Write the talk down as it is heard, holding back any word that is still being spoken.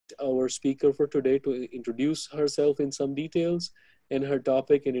our speaker for today to introduce herself in some details and her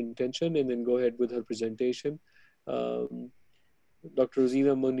topic and intention, and then go ahead with her presentation. Dr.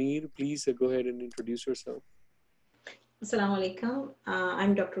 Rozina Munir, please go ahead and introduce yourself. Assalamu alaikum.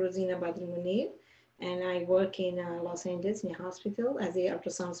 I'm Dr. Rozina Badal Munir, and I work in Los Angeles in a hospital as a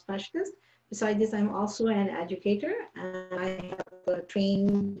ultrasound specialist. Besides this, I'm also an educator, and I have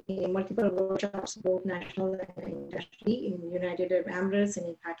trained in multiple workshops, both national and internationally, in United Arab Emirates and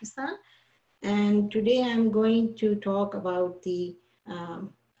in Pakistan. And today I'm going to talk about the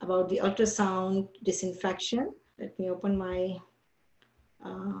ultrasound disinfection. Let me open my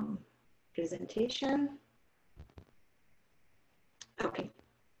presentation. Okay.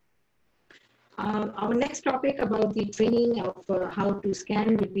 Our next topic about the training of how to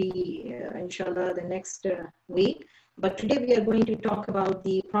scan will be, inshallah, the next week. But today we are going to talk about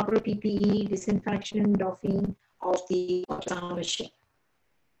the proper PPE, disinfection, doffing of the ultrasound machine.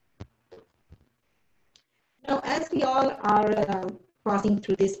 Now, as we all are passing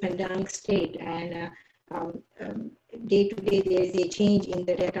through this pandemic state, and day to day there is a change in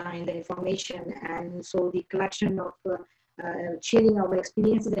the data and the information, and so the collection of sharing our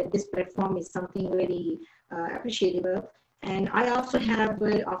experiences at this platform is something very appreciable. And I also have,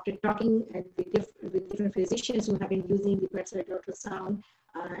 after talking with different physicians who have been using the bedside ultrasound,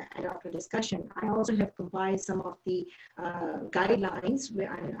 and after discussion, I also have compiled some of the guidelines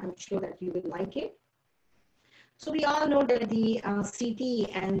where I'm sure that you will like it. So we all know that the CT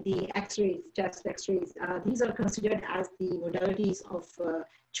and the X-rays, chest X-rays, these are considered as the modalities of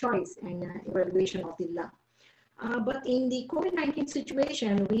choice and evaluation of the lung. But in the COVID-19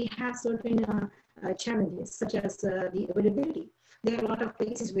 situation, we have certain challenges, such as the availability. There are a lot of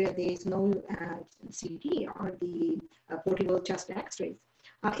places where there is no CT or the portable chest X-rays.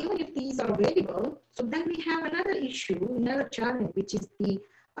 Even if these are available, so then we have another issue, another challenge, which is the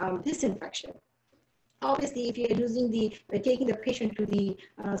disinfection. Obviously, if you are using taking the patient to the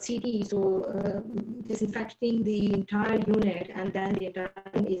CT, so disinfecting the entire unit and then the entire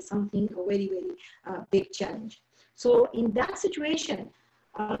is something a very, very big challenge. So in that situation,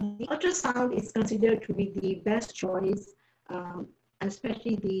 the ultrasound is considered to be the best choice,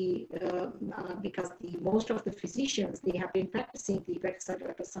 especially because most of the physicians, they have been practicing the bedside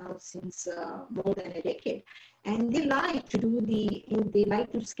ultrasound since more than a decade, and they like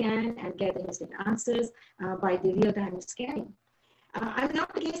to scan and get instant answers by the real-time scanning. I'm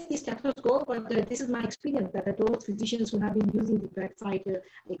not against the stethoscope, but this is my experience that those physicians who have been using the bedside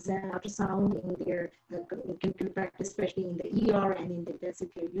exam ultrasound in their clinical practice, especially in the ER and in the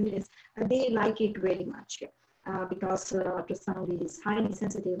intensive care units, they like it very much because ultrasound is highly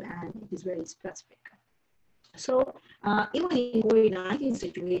sensitive and it is very specific. So even in COVID-19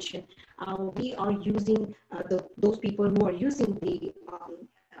 situation, we are using those people who are using the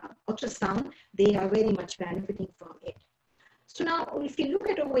ultrasound, they are very much benefiting from it. So now, if you look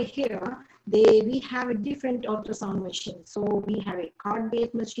at over here, we have a different ultrasound machine. So we have a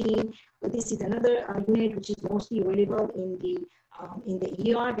card-based machine. This is another unit which is mostly available in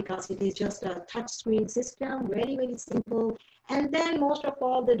the ER because it is just a touch screen system, very, very simple. And then most of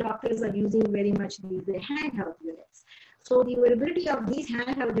all, the doctors are using very much the handheld units. So the availability of these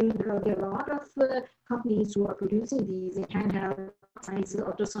handheld units, because there are a lot of companies who are producing these handheld size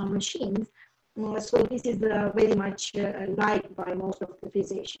ultrasound machines. So this is very much liked by most of the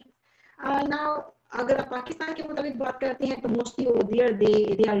physicians. Now, अगर आप पाकिस्तान के मुताबिक बात करते हैं तो mostly over there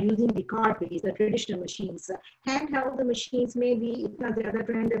they are using the card-based, the traditional machines. Handheld machines में भी इतना ज़्यादा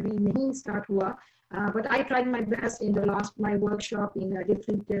trend अभी नहीं start हुआ. But I tried my best in my workshop in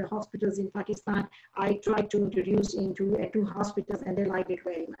different hospitals in Pakistan. I tried to introduce into 2 hospitals and they like it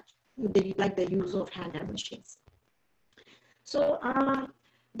very much. They like the use of handheld machines. So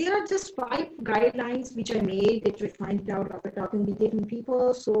there are just 5 guidelines which I made that we find out after talking with different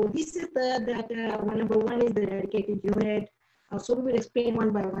people. So this is number 1 is the dedicated unit. So we will explain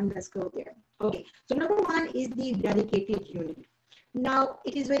one by one. Let's go there. Okay. So number 1 is the dedicated unit. Now,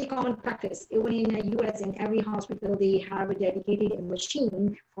 it is very common practice. Even in the US, in every hospital, they have a dedicated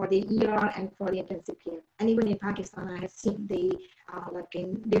machine for the ER and for the intensive care. And even in Pakistan, I have seen like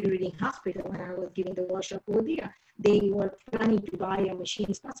in the reading hospital, when I was giving the workshop over there, they were planning to buy a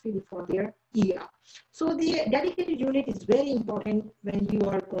machine specifically for their ER. So the dedicated unit is very important when you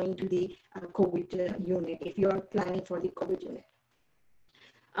are going to the COVID unit, if you are planning for the COVID unit.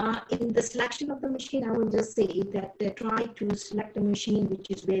 In the selection of the machine, I will just say that try to select a machine which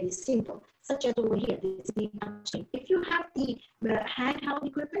is very simple, such as over here, this is the machine. If you have the handheld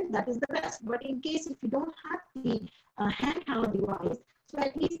equipment, that is the best. But in case if you don't have the handheld device, so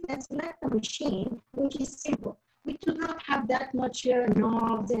at least then select a machine which is simple. which do not have that much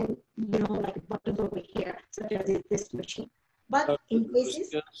knobs and, like buttons over here, such as in this machine. But in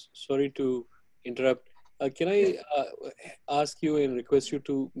cases, sorry to interrupt. Can I ask you and request you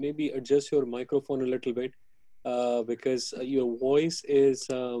to maybe adjust your microphone a little bit, because your voice is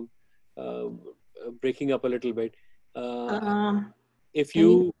breaking up a little bit. If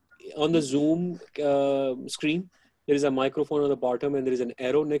you, on the Zoom screen, there is a microphone on the bottom and there is an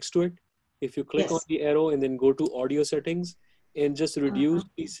arrow next to it. If you click on the arrow and then go to audio settings and just reduce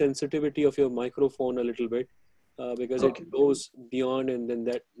the sensitivity of your microphone a little bit, because it goes beyond and then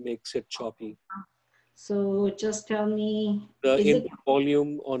that makes it choppy. So just tell me, the input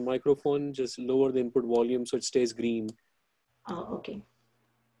volume on microphone, just lower the input volume so it stays green. Oh, okay.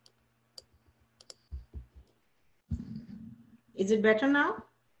 Is it better now?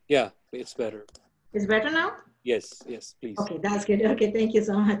 Yeah, it's better. It's better now? Yes, yes, please. Okay, that's good. Okay, thank you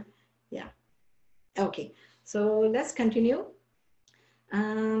so much. Yeah. Okay, so let's continue.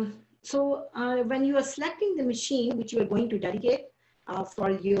 When you are selecting the machine which you are going to dedicate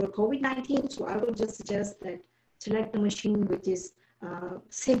for your COVID-19, so I will just suggest that select the machine which is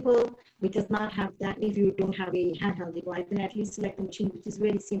simple, which does not have that. If you don't have a handheld device, then at least select a machine which is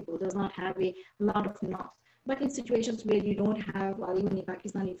very simple, does not have a lot of knobs. But in situations where you don't have, or even in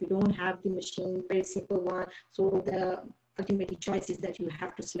Pakistan, if you don't have the machine, very simple one, so the ultimate choice is that you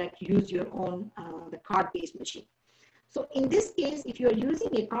have to select, use your own the card-based machine. So in this case, if you are using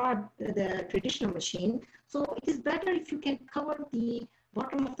a card, the traditional machine, so it is better if you can cover the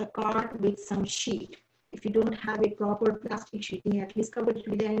bottom of the card with some sheet. If you don't have a proper plastic sheeting, at least cover it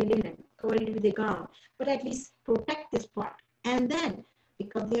with a linen, cover it with a gown, but at least protect this part. And then,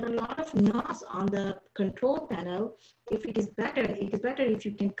 because there are a lot of knobs on the control panel, if it is better if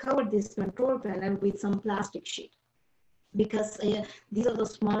you can cover this control panel with some plastic sheet. Because these are the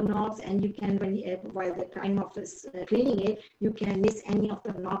small knobs, and you can, while the time of cleaning it, you can miss any of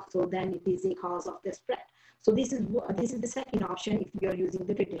the knobs, so then it is a cause of the spread. So this is the second option if you are using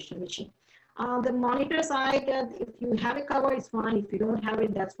the traditional machine. The monitor side, if you have a cover, it's fine. If you don't have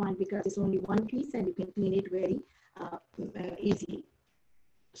it, that's fine, because it's only one piece and you can clean it very easily.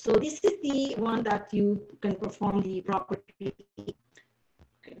 So this is the one that you can perform the proper. Okay,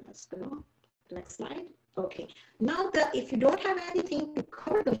 let's go. Next slide. Okay. Now, if you don't have anything to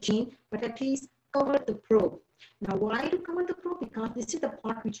cover the machine, but at least cover the probe. Now, why to cover the probe? Because this is the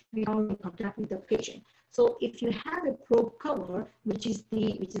part which we come in contact with the patient. So, if you have a probe cover, which is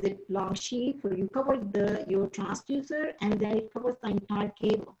a long sheet, where you cover your transducer, and then it covers the entire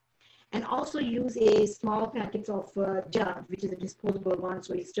cable. And also use a small packet of gel, which is a disposable one,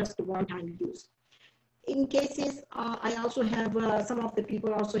 so it's just a one-time use. In cases, I also have, some of the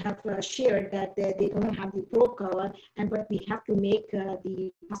people also have shared that they don't have the probe cover, but we have to make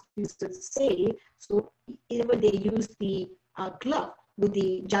the transducer safe. So even they use the glove with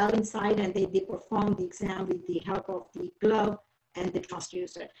the gel inside, and they perform the exam with the help of the glove and the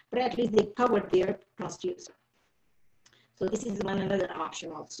transducer. But at least they covered their transducer. So this is another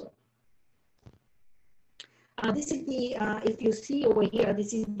option also. This is the, if you see over here,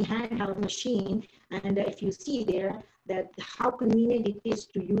 this is the handheld machine. And if you see there that how convenient it is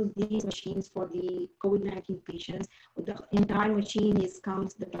to use these machines for the COVID-19 patients. The entire machine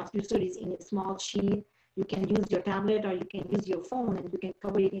comes, the transducer is in a small sheet. You can use your tablet or you can use your phone, and you can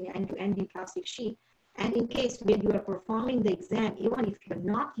cover it in end-to-end plastic sheet. And in case when you are performing the exam, even if you're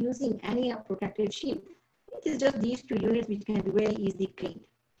not using any protective sheet, it is just these two units which can be very easily cleaned.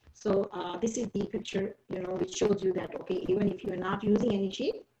 So this is the picture, which shows you that, okay, even if you're not using any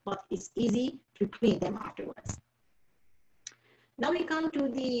sheet, but it's easy to clean them afterwards. Now we come to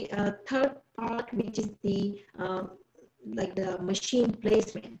the third part, which is the the machine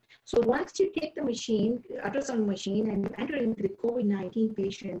placement. So once you take the machine, ultrasound machine, and you enter into the COVID-19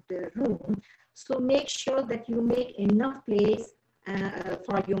 patient room, so make sure that you make enough place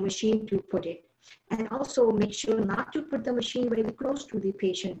for your machine to put it. And also make sure not to put the machine very close to the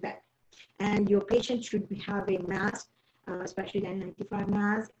patient bed. And your patient should have a mask, especially N95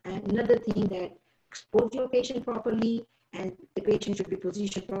 mask. And another thing, that expose your patient properly, and the patient should be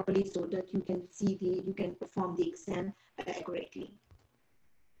positioned properly so that you can you can perform the exam accurately.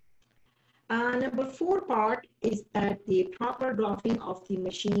 Number 4 part is that the proper doffing of the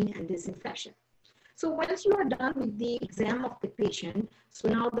machine and disinfection. So once you are done with the exam of the patient, so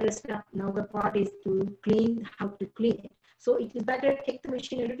now the part is to clean, how to clean it. So it is better to take the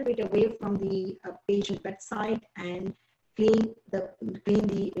machine a little bit away from the patient bedside and use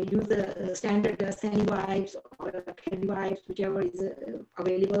the standard sandy wipes or candy wipes, whichever is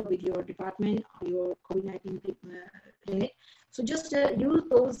available with your department or your COVID-19 clinic. So just use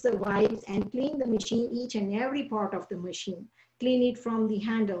those wipes and clean the machine, each and every part of the machine. Clean it from the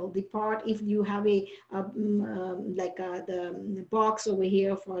handle, the part. If you have the box over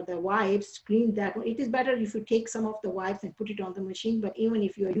here for the wipes, clean that one. It is better if you take some of the wipes and put it on the machine. But even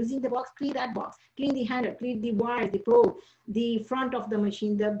if you are using the box, clean that box. Clean the handle, clean the wire, the probe, the front of the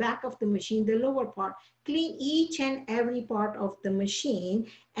machine, the back of the machine, the lower part. Clean each and every part of the machine.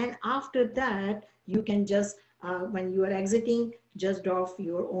 And after that, you can just when you are exiting, just doff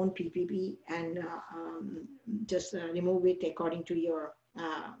your own PPE and just remove it according to your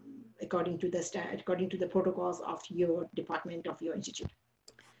according to the protocols of your department, of your institute.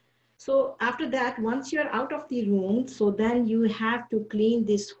 So after that, once you're out of the room, so then you have to clean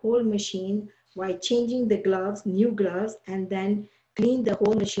this whole machine by changing the gloves, new gloves, and then clean the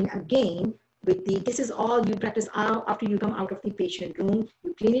whole machine again with this is all you practice out after you come out of the patient room.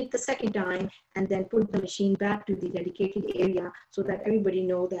 You clean it the second time and then put the machine back to the dedicated area so that everybody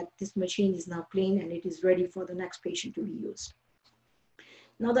know that this machine is now clean and it is ready for the next patient to be used.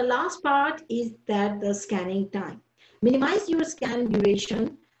 Now the last part is that the scanning time. Minimize your scan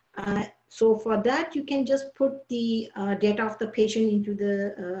duration. So for that, you can just put the data of the patient into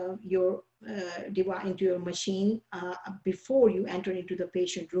the into your machine before you enter into the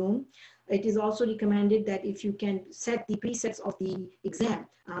patient room. It is also recommended that if you can set the presets of the exam,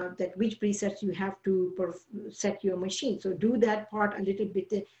 that which presets you have to set your machine. So do that part a little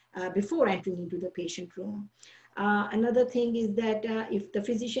bit before entering into the patient room. Another thing is that if the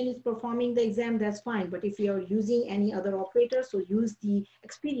physician is performing the exam, that's fine. But if you're using any other operator, so use the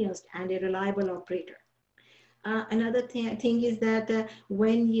experienced and a reliable operator. Another thing is that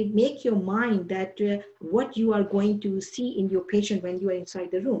when you make your mind that what you are going to see in your patient when you are inside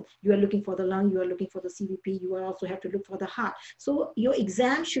the room, you are looking for the lung, you are looking for the CVP, you also have to look for the heart. So your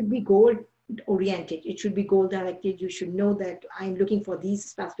exam should be goal oriented. It should be goal directed. You should know that I'm looking for these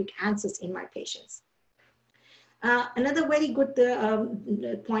specific answers in my patients. Another very good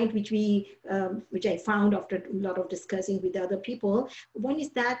point which I found after a lot of discussing with other people, one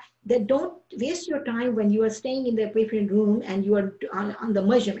is that don't waste your time when you are staying in the patient room and you are on the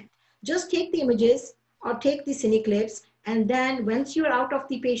measurement. Just take the images or take the cine clips, and then once you're out of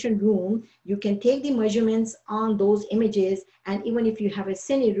the patient room, you can take the measurements on those images. And even if you have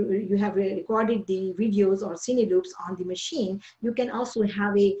you have recorded the videos or cine loops on the machine, you can also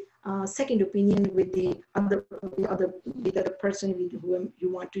have a second opinion with the other person with whom you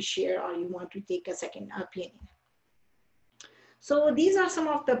want to share or you want to take a second opinion. So these are some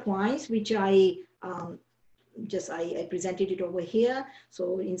of the points which I presented it over here.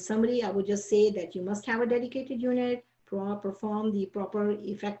 So in summary, I would just say that you must have a dedicated unit, perform the proper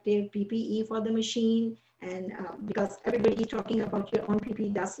effective PPE for the machine, and because everybody is talking about your own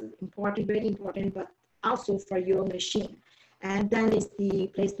PPE, that's important, very important, but also for your machine. And then is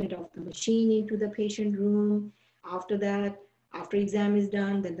the placement of the machine into the patient room. After that, after exam is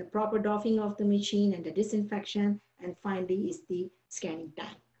done, then the proper doffing of the machine and the disinfection. And finally is the scanning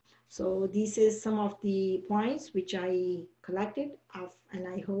time. So this is some of the points which I collected and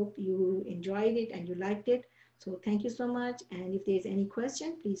I hope you enjoyed it and you liked it. So thank you so much. And if there's any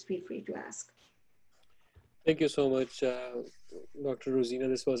question, please feel free to ask. Thank you so much, Dr. Rozina.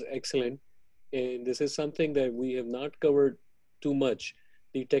 This was excellent. And this is something that we have not covered too much,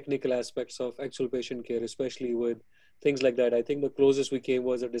 the technical aspects of actual patient care, especially with things like that. I think the closest we came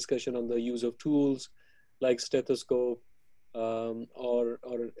was a discussion on the use of tools like stethoscope or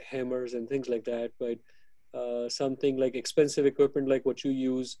hammers and things like that. But something like expensive equipment like what you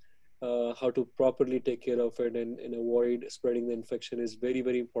use, how to properly take care of it and avoid spreading the infection is very,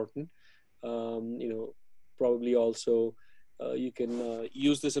 very important. Probably also you can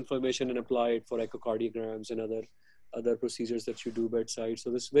use this information and apply it for echocardiograms and other procedures that you do bedside. So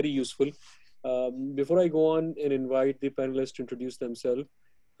this is very useful. Before I go on and invite the panelists to introduce themselves,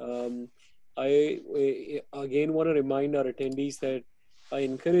 I again want to remind our attendees that I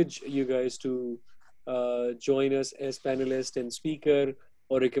encourage you guys to join us as panelists and speaker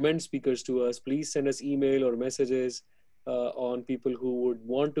or recommend speakers to us. Please send us email or messages on people who would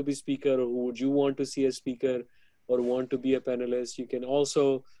want to be speaker or who would you want to see as speaker or want to be a panelist. You can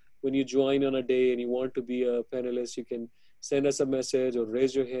also, when you join on a day and you want to be a panelist, you can send us a message or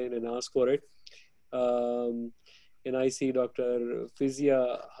raise your hand and ask for it. And I see Dr.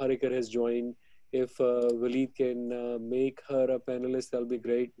 Fizia Harikar has joined. If Waleed can make her a panelist, that'll be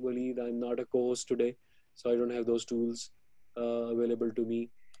great. Waleed, I'm not a co-host today, so I don't have those tools available to me.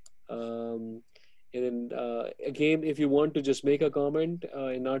 And then again, if you want to just make a comment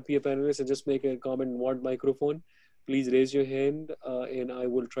and not be a panelist and just make a comment and want microphone, please raise your hand and I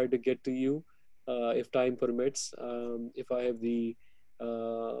will try to get to you. if time permits, if I have the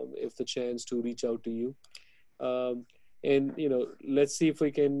if the chance to reach out to you. And let's see if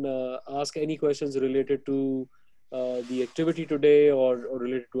we can ask any questions related to the activity today, or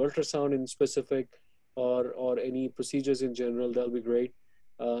related to ultrasound in specific, or any procedures in general. That'll be great,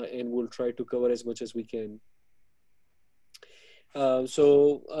 and we'll try to cover as much as we can.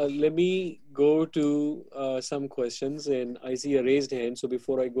 So let me go to some questions, and I see a raised hand. So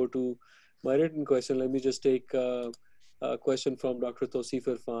before I go to my written question, let me just take a question from Dr. Tawseef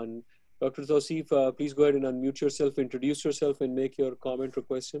Irfan. Dr. Tawseef, please go ahead and unmute yourself, introduce yourself, and make your comment or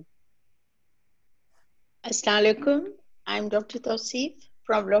question. Assalamu alaikum. I'm Dr. Tawseef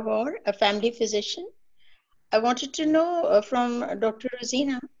from Lahore, a family physician. I wanted to know from Dr.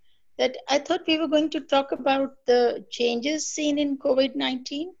 Rozina that I thought we were going to talk about the changes seen in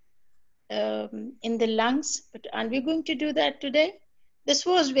COVID-19 in the lungs, but aren't we going to do that today? This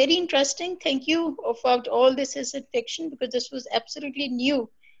was very interesting. Thank you about all this disinfection, because this was absolutely new.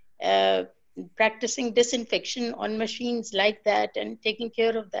 Practicing disinfection on machines like that and taking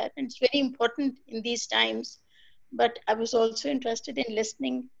care of that. And it's very important in these times. But I was also interested in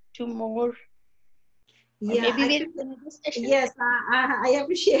listening to more. Yeah, maybe actually, yes, I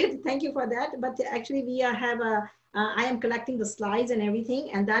appreciate it. Thank you for that. But actually, we have I am collecting the slides and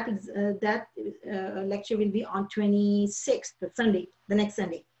everything, and that is lecture will be on 26th, Sunday, the next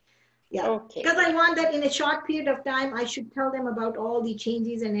Sunday. Yeah, okay. Because I want that in a short period of time, I should tell them about all the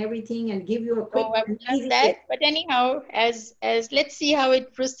changes and everything, and give you a quick. Oh, I've done that. But anyhow, as let's see how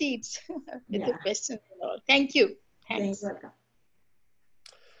it proceeds with the questions and all. Thank you. Thanks. You're welcome.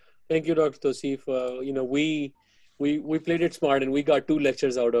 Thank you, Dr. Tawseef. We played it smart, and we got 2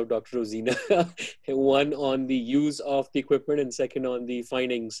 lectures out of Dr. Rozina. One on the use of the equipment, and second on the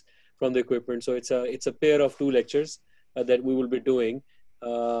findings from the equipment. So it's a pair of 2 lectures that we will be doing.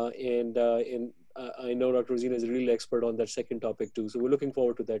 And I know Dr. Rozina is a real expert on that second topic too. So we're looking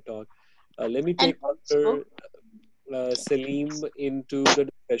forward to that talk. Let me take Dr. Salim into the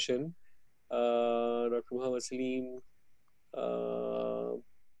discussion. Dr. Muhammad Salim.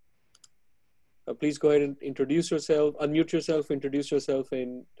 Please go ahead and introduce yourself, unmute yourself, introduce yourself,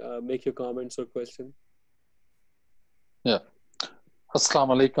 and make your comments or question. Yeah.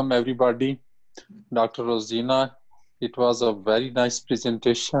 Assalamu alaikum, everybody. Dr. Rozina, it was a very nice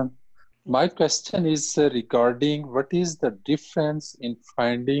presentation. My question is regarding what is the difference in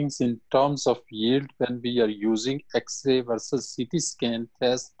findings in terms of yield when we are using X-ray versus CT scan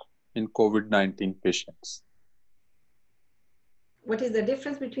test in COVID-19 patients? What is the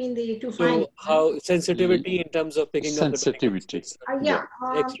difference between the 2 findings? So how sensitivity in terms of picking up the sensitivity? Yeah.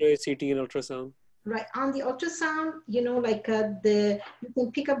 X-ray, CT, and ultrasound. Right. On the ultrasound, like you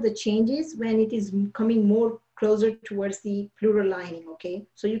can pick up the changes when it is coming more closer towards the pleural lining. Okay.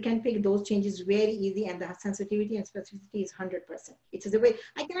 So you can pick those changes very easy, and the sensitivity and specificity is 100%. It is a way,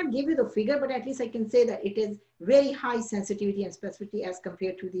 I cannot give you the figure, but at least I can say that it is very high sensitivity and specificity as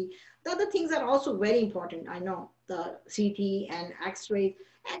compared to the other things are also very important. I know the CT and X-rays.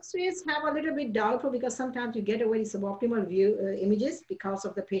 X-rays have a little bit doubtful because sometimes you get a very suboptimal view images because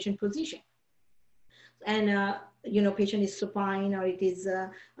of the patient position. And patient is supine, or it is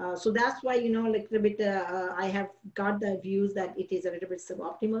so that's why little bit I have got the views that it is a little bit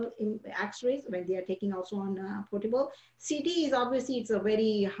suboptimal in X-rays when they are taking also on portable. CT is obviously, it's a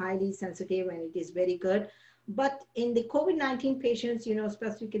very highly sensitive and it is very good. But in the COVID-19 patients,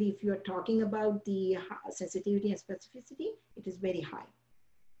 specifically if you are talking about the sensitivity and specificity, it is very high.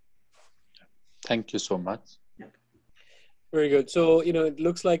 Thank you so much. Very good. So, it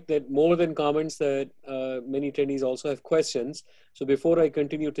looks like that more than comments, that many attendees also have questions. So before I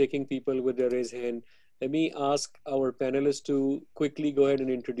continue taking people with their raised hand, let me ask our panelists to quickly go ahead and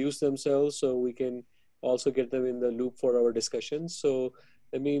introduce themselves so we can also get them in the loop for our discussion. So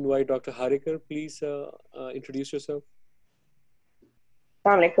let me invite Dr. Harikar, please introduce yourself.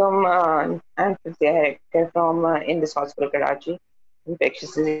 Assalamu alaikum. I'm Harikar from Indus Hospital, Karachi,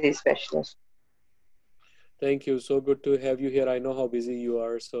 infectious disease specialist. Thank you. So good to have you here. I know how busy you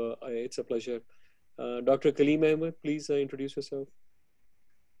are, so it's a pleasure. Dr. Kaleem Ahmed, please introduce yourself.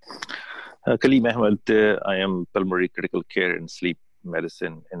 Kaleem Ahmed, I am pulmonary critical care and sleep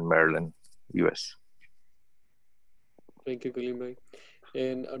medicine in Maryland, US. Thank you, Kaleem bhai.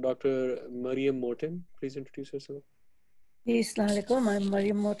 And Dr. Mariam Morton, please introduce yourself. Assalamu alaikum. I'm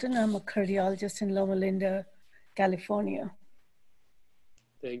Mariam Morton. I'm a cardiologist in Loma Linda, California.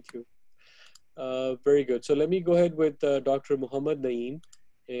 Thank you. Very good. So let me go ahead with Dr. Muhammad Naeem.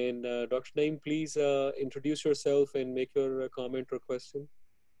 And Dr. Naeem, please introduce yourself and make your comment or question.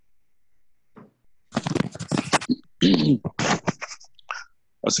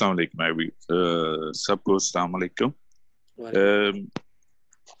 अस्सलाम वालेकुम सबको अस्सलाम वालेकुम।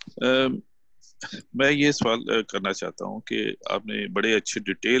 मैं ये सवाल करना चाहता हूँ कि आपने बड़े अच्छे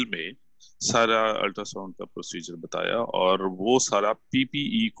डिटेल में सारा अल्ट्रासाउंड का प्रोसीजर बताया और वो सारा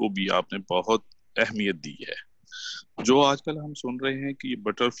पीपीई को भी आपने बहुत अहमियत दी है। जो आजकल हम सुन रहे हैं कि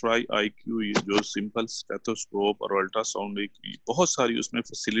बटरफ्लाई आईक्यू, जो सिंपल स्टेथोस्कोप और अल्ट्रासाउंड, बहुत सारी उसमें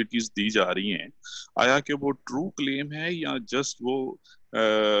फैसिलिटीज दी जा रही हैं, आया कि वो ट्रू क्लेम है या जस्ट वो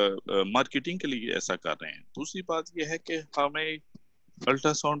मार्केटिंग के लिए ऐसा कर रहे हैं? दूसरी बात यह है कि हमें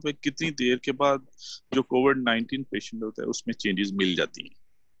अल्ट्रासाउंड में कितनी देर के बाद जो कोविड-19 पेशेंट होता है उसमें चेंजेस मिल जाती हैं?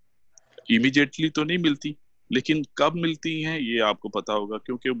 इमीडिएटली तो नहीं मिलती, लेकिन कब मिलती हैं ये आपको पता होगा,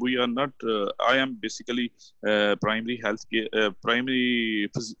 क्योंकि we are not, I am basically primary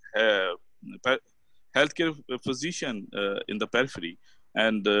health care physician in the periphery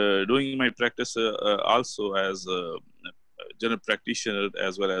and doing my practice also as a general practitioner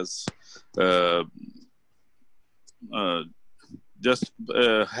as well as just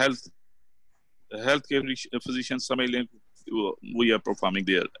healthcare physicians, we are performing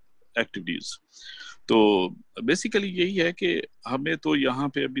their activities. तो basically यही है कि हमें तो यहाँ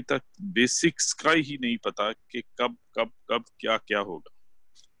पे अभी तक बेसिक्स का ही नहीं पता कि कब कब कब क्या क्या होगा।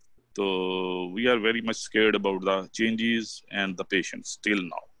 तो we are very much scared about the changes and the patients till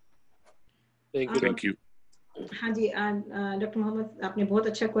now. Thank you. हाँ जी, डॉक्टर मोहम्मद, आपने बहुत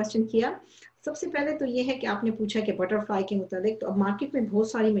अच्छा क्वेश्चन किया। सबसे पहले तो ये है कि आपने पूछा कि बटरफ्लाई के मुताबिक, तो अब मार्केट में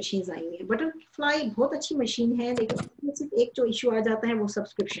बहुत सारी मशीन्स आई हुई हैं। बटरफ्लाई बहुत अच्छी मशीन है, लेकिन सिर्फ एक जो इशू आ जाता है वो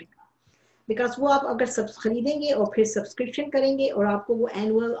सब्सक्रिप्शन का। बिकॉज वो आप अगर खरीदेंगे और फिर सब्सक्रिप्शन करेंगे और आपको वो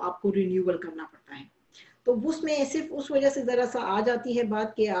एनुअल आपको रिन्यूअल करना पड़ता है, तो उसमें सिर्फ उस वजह से ज़रा सा आ जाती है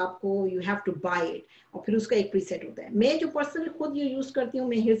बात कि आपको you have to bye it, और फिर उसका एक प्रीसेट होता है। मैं जो पर्सनली खुद ये यूज़ करती हूँ,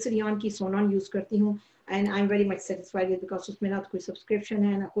 मैं हिल्सरियन की सोनॉन यूज़ करती हूँ and I am very much satisfied with, because उसमें ना कोई सब्सक्रिप्शन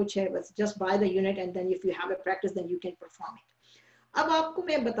है ना कुछ है, बस just by the unit and then if you have a practice then you can perform it. अब आपको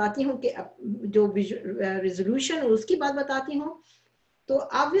मैं बताती हूँ कि जो रेजोल्यूशन और उसकी बात बताती हूँ। तो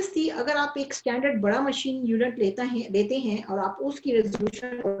ऑब्वियसली अगर आप एक स्टैंडर्ड बड़ा मशीन यूनिट लेते हैं और आप उसकी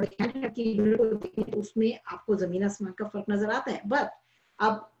रेजोल्यूशन और की यूनिट को देखें, तो उसमें आपको जमीन आसमान का फर्क नजर आता है। बट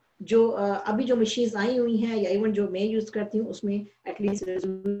अब जो अभी जो मशीन्स आई हुई हैं या इवन जो मैं यूज करती हूँ, उसमें एटलीस्ट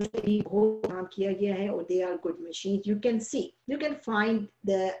रेजोल्यूशन भी बहुत काम किया गया है और they are good machines. You can find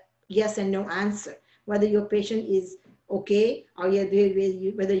the yes and no answer whether your patient is okay or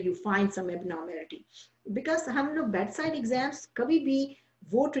whether you find some abnormality, because हम लोग बेड साइड एग्जाम्स कभी भी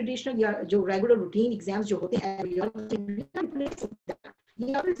वो ट्रेडिशनल या जो रेगुलर रूटीन एग्जाम्स जो होते हैं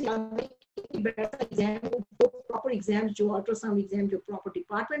प्रॉपर एग्जाम्स जो अल्ट्रासाउंड एग्जाम जो प्रॉपर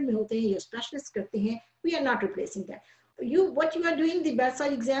डिपार्टमेंट में होते हैं या स्पेशलिस्ट करते हैं, we are not replacing that. You what you are doing the bed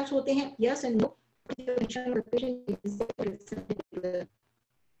side exams होते हैं yes and no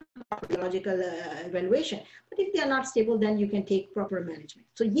logical evaluation, but if they are not stable then you can take proper management.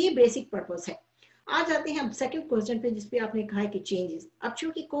 So ये basic purpose है। आ जाते हैं हम second question पे, जिसपे आपने कहा है कि चेंजेस। अब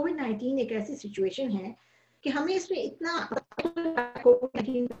चूंकि कोविड-19 एक ऐसी सिचुएशन है कि हमें इसमें इतना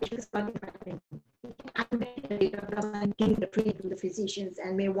physicians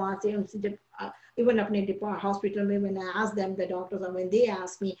and मैं वहाँ से उनसे जब इवन अपने हॉस्पिटल में when I ask them the doctors or when they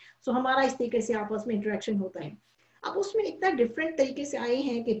ask me, so हमारा इस तरीके से आपस में इंटरेक्शन होता है। अब उसमें इतना डिफरेंट तरीके से आए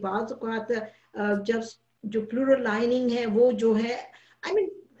हैं कि बाज़ औक़ात जब जो प्लूरल लाइनिंग है वो जो है, आई मीन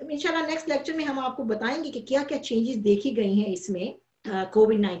इंशाल्लाह नेक्स्ट लेक्चर में हम आपको बताएंगे कि क्या क्या चेंजेस देखी गई हैं इसमें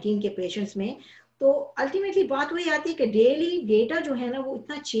कोविड-19 के पेशेंट्स में। तो अल्टीमेटली बात वही आती है कि डेली डेटा जो है ना वो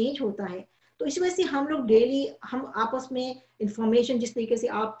इतना चेंज होता है, तो इस वजह से हम लोग डेली हम आपस में इंफॉर्मेशन, जिस तरीके से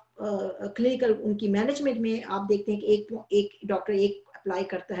आप क्लिनिकल उनकी मैनेजमेंट में आप देखते हैं कि एक डॉक्टर एक अप्लाई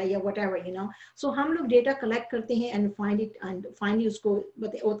करता है या व्हाटएवर यू नो, सो हम लोग डेटा कलेक्ट करते हैं and find it and finally उसको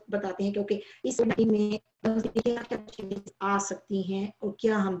बताते हैं कि ओके इस में क्या क्या चीजें आ सकती हैं और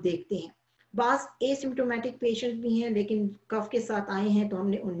क्या हम देखते हैं। बास एसिम्प्टोमेटिक पेशेंट भी हैं लेकिन कफ के साथ आए हैं, तो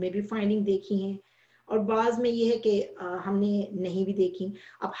हमने उनमें भी फाइंडिंग देखी हैं, और बाज में ये है कि हमने नहीं भी देखी।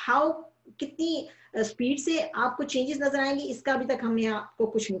 अब हाउ कितनी स्पीड से आपको चेंजेस नजर आएंगे इसका अभी तक हमने आपको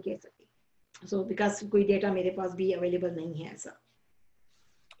कुछ नहीं कह सकती, सो बिकॉज कोई डेटा मेरे पास भी अवेलेबल नहीं है ऐसा।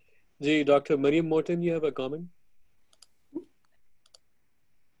 जी, doctor Maryam Morton, you have a comment?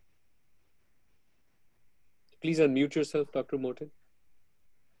 Please unmute yourself, Dr. Morton.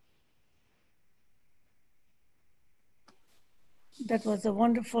 That was a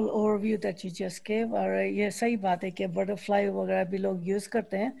wonderful overview that you just gave. और ये सही बात है कि बटरफ्लाई वगैरह भी लोग यूज़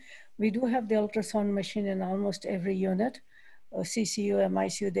करते हैं। We do have the ultrasound machine in almost every unit. CCU,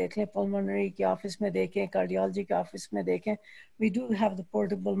 MICU देख लें, pulmonary के ऑफिस में देखें, cardiology के ऑफिस में देखें, we do have the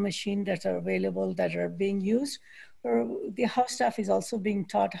portable machine that are available that are being used. the house staff is also being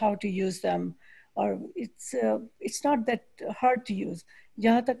taught how to use them, or it's not that hard to use.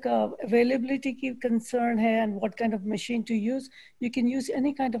 Jahan tak availability ki concern hai and what kind of machine to use, you can use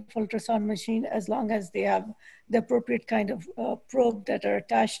any kind of ultrasound machine as long as they have the appropriate kind of probe that are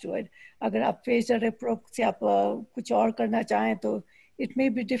attached to it. Agar aap phase array probe se aap kuch aur karna chahein to it may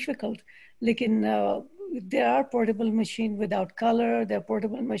be difficult. Lekin there are portable machine without color, there are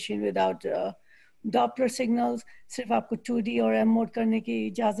portable machine without Doppler signals. सिर्फ आपको 2D और M mode करने की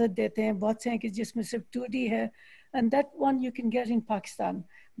इजाज़त देते हैं. बहुत से हैं कि जिसमें सिर्फ 2D है. And that one you can get in Pakistan.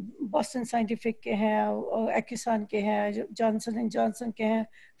 Boston Scientific के हैं, Accusan के हैं, Johnson & Johnson के हैं,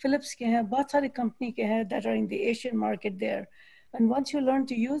 Philips के हैं, बहुत सारे company के हैं that are in the Asian market there. And once you learn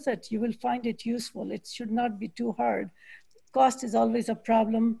to use it, you will find it useful. It should not be too hard. Cost is always a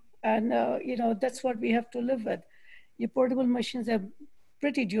problem, and you know, that's what we have to live with. Your portable machines are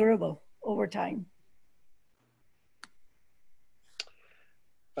pretty durable over time.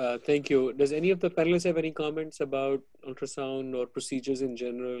 Thank you. Does any of the panelists have any comments about ultrasound or procedures in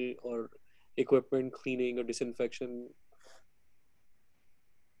general, or equipment cleaning or disinfection?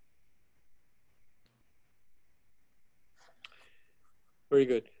 Very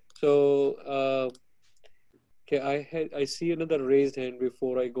good. So, okay, I see another raised hand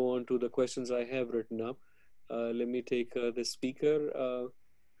before I go on to the questions I have written up. Let me take the speaker.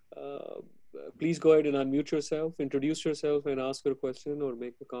 Please go ahead and unmute yourself, introduce yourself, and ask your question or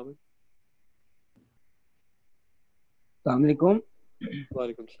make a comment. Assalamu alaikum.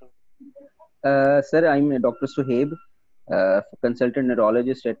 Walaikum salam. Sir, I'm Dr. Suhaib, consultant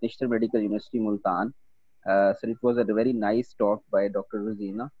neurologist at National Medical University, Multan. Sir, it was a very nice talk by Dr.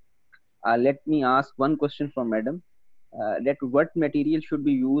 Rozina. Let me ask one question from Madam. That what material should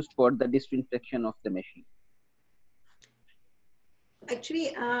be used for the disinfection of the machine?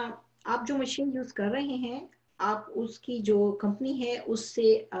 Actually, आप जो machine use कर रहे हैं, आप उसकी जो company है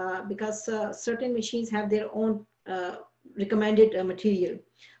उससे because certain machines have their own recommended material.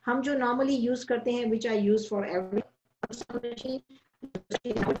 हम जो normally use करते हैं, which I use for every machine,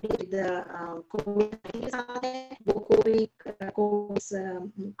 the COVID के साथ है, वो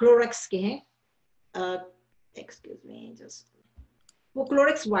Clorox के हैं. Excuse me, just वो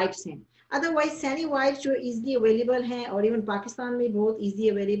Clorox wipes हैं. Otherwise, Sani wipes जो easily available हैं और even पाकिस्तान में बहुत easy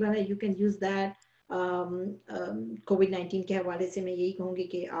available है. You can use that. COVID-19 के हवाले से मैं यही कहूँगी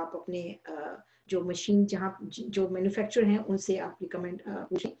कि आप अपने जो मशीन जहाँ जो मैन्युफैक्चर हैं उनसे आप रिकमेंड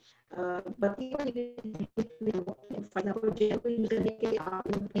पूछें.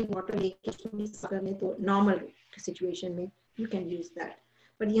 वाटर लेके करने तो नॉर्मल सिचुएशन में you can use that.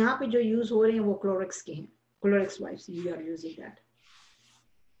 But यहाँ पे जो यूज हो रहे हैं वो Clorox के हैं. Clorox wipes, you are using that.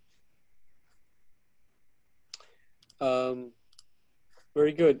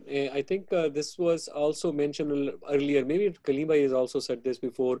 Very good. I think this was also mentioned earlier. Maybe Kalima has also said this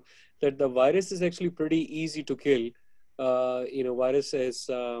before, that the virus is actually pretty easy to kill. You know, virus is,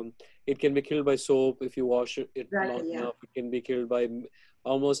 it can be killed by soap if you wash it long enough. It can be killed by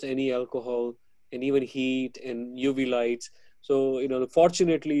almost any alcohol and even heat and UV lights. So, you know,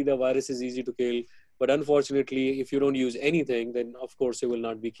 fortunately, the virus is easy to kill. But unfortunately, if you don't use anything, then of course it will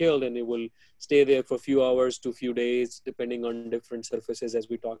not be killed, and it will stay there for a few hours to a few days, depending on different surfaces, as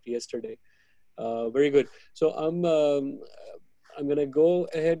we talked yesterday. Very good. So I'm going to go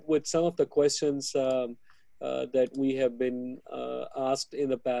ahead with some of the questions that we have been asked in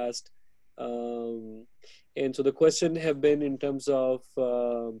the past. And so the question have been in terms of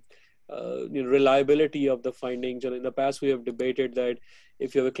you know, reliability of the findings. And in the past, we have debated that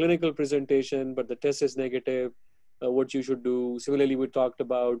if you have a clinical presentation, but the test is negative, what you should do. Similarly, we talked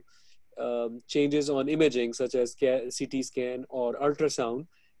about changes on imaging, such as CT scan or ultrasound.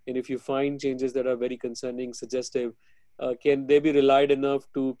 And if you find changes that are very concerning, suggestive, can they be relied enough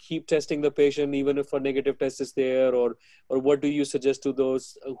to keep testing the patient even if a negative test is there? Or what do you suggest to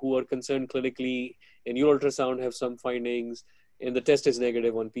those who are concerned clinically and your ultrasound have some findings and the test is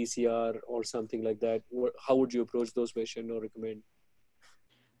negative on PCR or something like that? How would you approach those patients or recommend?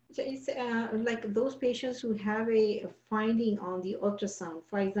 So it's like those patients who have a finding on the ultrasound.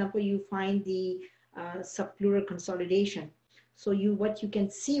 For example, you find the subpleural consolidation. So what you can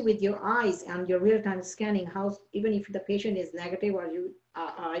see with your eyes and your real-time scanning, how even if the patient is negative or you,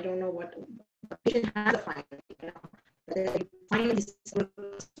 I don't know what the patient has a finding, you find this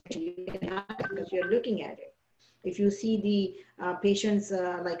because you're looking at it. If you see the patients,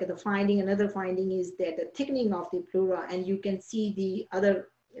 like the finding, another finding is that the thickening of the pleura, and you can see the other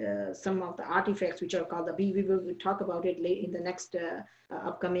some of the artifacts which are called the B. We will talk about it later in the next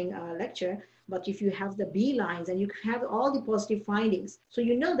upcoming lecture. But if you have the B lines and you have all the positive findings, so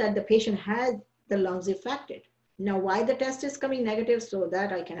you know that the patient has the lungs affected. Now, why the test is coming negative, so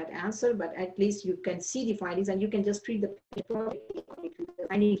that I cannot answer, but at least you can see the findings and you can just treat the patient properly according to the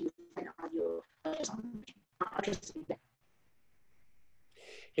findings you find on your ultrasound.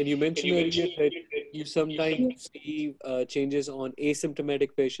 And you mentioned earlier that you sometimes see changes on asymptomatic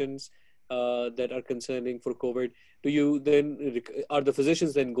patients that are concerning for COVID. Do you then, are the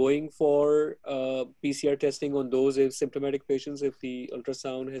physicians then going for PCR testing on those asymptomatic patients if the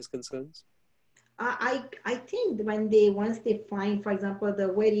ultrasound has concerns? I think when once they find, for example,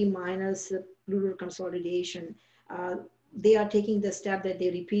 the very minor pleural consolidation, they are taking the step that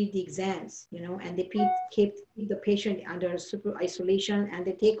they repeat the exams, you know, and they keep the patient under super isolation, and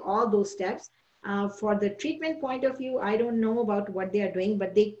they take all those steps. For the treatment point of view, I don't know about what they are doing,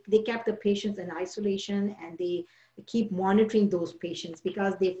 but they kept the patients in isolation, and they keep monitoring those patients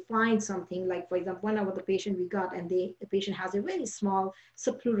because they find something like, for example, one of the patient we got, and the patient has a very small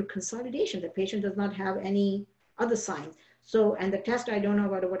subpleural consolidation. The patient does not have any other signs. So, and the test, I don't know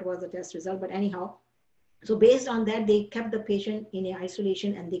about what was the test result, but anyhow, so based on that, they kept the patient in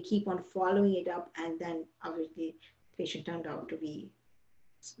isolation, and they keep on following it up. And then obviously the patient turned out to be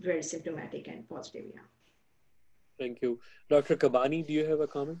very symptomatic and positive. Yeah. Thank you. Dr. Kabani, do you have a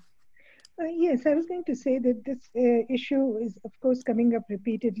comment? Yes, I was going to say that this issue is, of course, coming up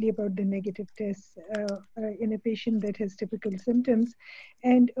repeatedly about the negative tests in a patient that has typical symptoms.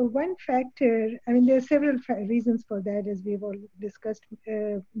 And one factor, I mean, there are several reasons for that, as we've all discussed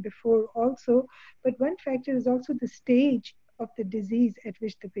before also, but one factor is also the stage of the disease at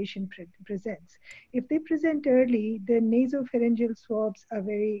which the patient presents. If they present early, the nasopharyngeal swabs are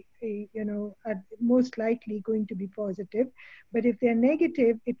are most likely going to be positive. But if they're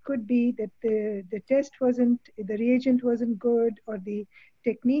negative, it could be that the test wasn't, the reagent wasn't good, or the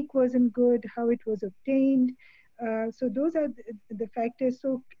technique wasn't good, how it was obtained. So those are the factors.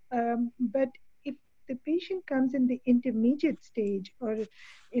 So, but if the patient comes in the intermediate stage or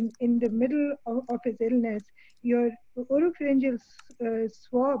in the middle of his illness, your oropharyngeal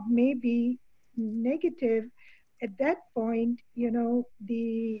swab may be negative. At that point,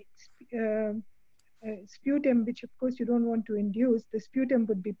 the sputum, which of course you don't want to induce, the sputum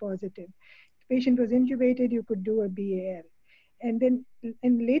would be positive. If the patient was intubated, you could do a BAL. And then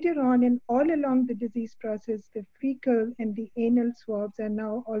later on, and all along the disease process, the fecal and the anal swabs are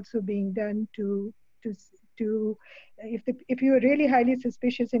now also being done if you are really highly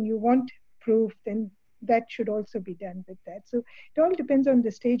suspicious and you want proof, then that should also be done with that. So it all depends on the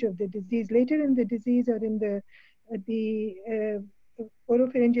stage of the disease. Later in the disease, or in the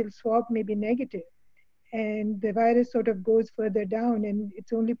oropharyngeal swab may be negative, and the virus sort of goes further down, and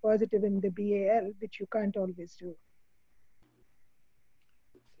it's only positive in the BAL, which you can't always do.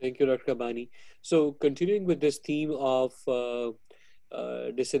 Thank you, Dr. Kabani. So continuing with this theme of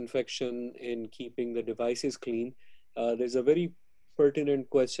disinfection and keeping the devices clean, there's a very pertinent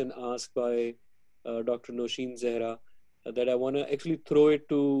question asked by Dr. Noshin Zehra that I want to actually throw it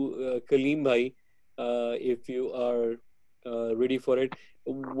to Kaleem Bhai, if you are ready for it.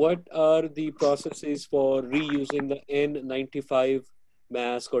 What are the processes for reusing the N95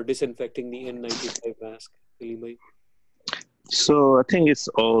 mask or disinfecting the N95 mask, Kaleem Bhai? So I think it's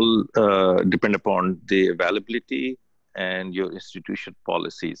all depend upon the availability and your institution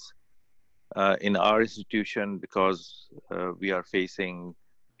policies. In our institution, because we are facing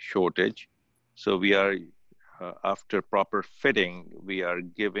shortage, so we are, after proper fitting, we are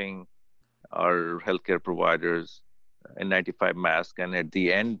giving our healthcare providers a N95 mask, and at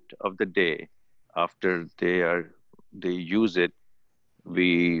the end of the day, after they use it,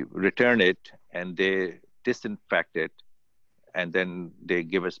 we return it and they disinfect it, and then they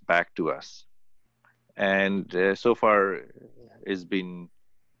give us back to us. And so far it's been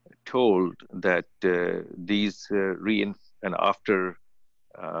told that these and after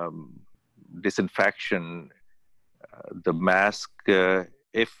disinfection, the mask,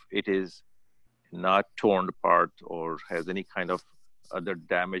 if it is not torn apart or has any kind of other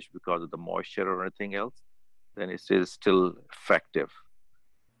damage because of the moisture or anything else, then it is still effective.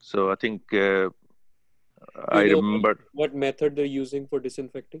 So I think I remember what method they're using for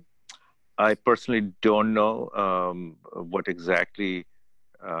disinfecting. I personally don't know what exactly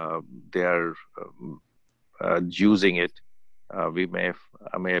they are using it. I may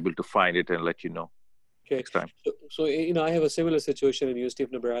be able to find it and let you know next time. So I have a similar situation in University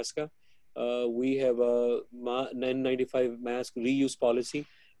of Nebraska. We have a N95 mask reuse policy.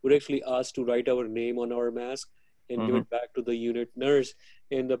 We're actually asked to write our name on our mask and give it back to the unit nurse.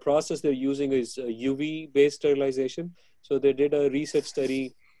 And the process they're using is UV-based sterilization. So they did a research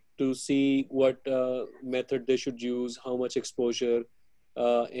study to see what method they should use, how much exposure,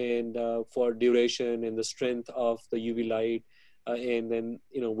 and for duration and the strength of the UV light, and then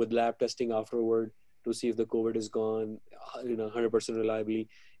with lab testing afterward to see if the COVID is gone, 100% reliably.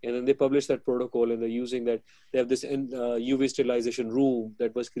 And then they publish that protocol, and they're using that. They have this UV sterilization room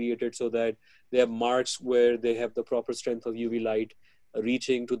that was created so that they have marks where they have the proper strength of UV light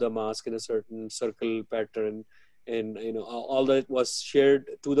reaching to the mask in a certain circle pattern. And all that was shared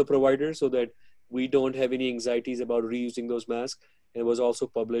to the provider so that we don't have any anxieties about reusing those masks. And it was also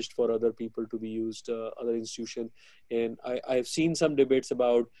published for other people to be used, other institution. And I've seen some debates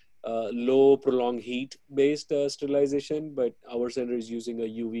about low prolonged heat based sterilization, but our center is using a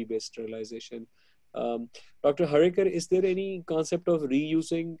UV based sterilization. Dr. Harikar, is there any concept of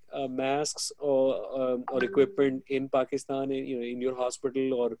reusing masks or equipment in Pakistan, in your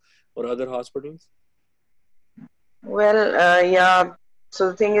hospital or other hospitals? Well, yeah.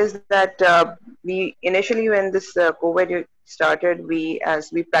 So the thing is that we initially, when this COVID started,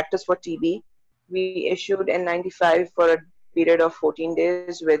 as we practiced for TB, we issued N95 for a period of 14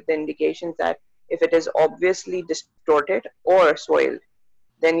 days with the indications that if it is obviously distorted or soiled,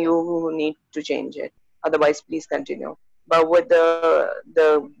 then you need to change it. Otherwise, please continue. But with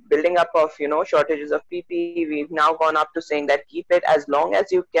the building up of shortages of PPE, we've now gone up to saying that keep it as long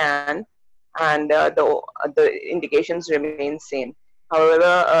as you can, and the indications remain same.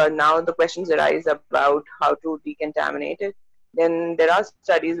 However, now the questions arise about how to decontaminate it. Then there are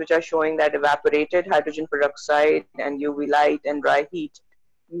studies which are showing that evaporated hydrogen peroxide and UV light and dry heat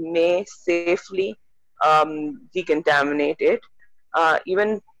may safely decontaminate it.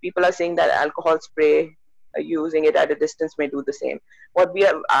 Even people are saying that alcohol spray, using it at a distance, may do the same. What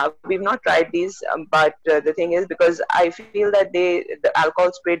we've not tried these, but the thing is, because I feel that the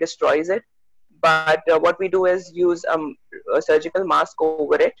alcohol spray destroys it. But what we do is use a surgical mask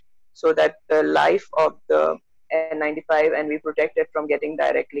over it so that the life of the N95, and we protect it from getting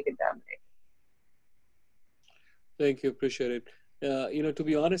directly contaminated. Thank you, appreciate it. To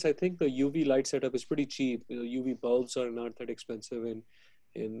be honest, I think the UV light setup is pretty cheap. UV bulbs are not that expensive,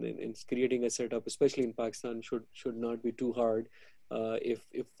 and creating a setup, especially in Pakistan, should not be too hard.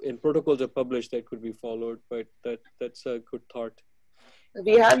 If protocols are published, that could be followed. But that's a good thought.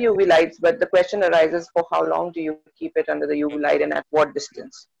 We have UV lights, but the question arises: for how long do you keep it under the UV light, and at what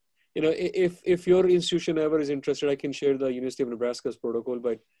distance? If your institution ever is interested, I can share the University of Nebraska's protocol.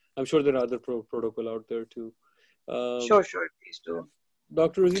 But I'm sure there are other protocol out there too. Sure, please do.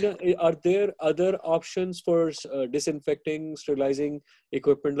 Dr. Rozina, are there other options for disinfecting, sterilizing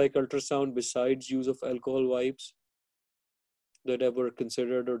equipment like ultrasound besides use of alcohol wipes that ever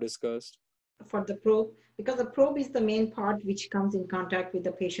considered or discussed? For the probe, because the probe is the main part which comes in contact with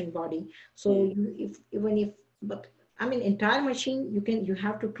the patient body. So but I mean, entire machine, you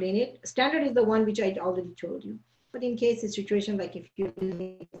have to clean it. Standard is the one which I already told you. But in case it's situation like if you're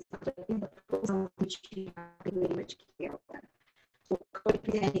using something which you have to very much care of that. So cover it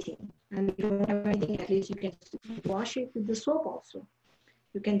with anything. And if you don't have anything, at least you can wash it with the soap also.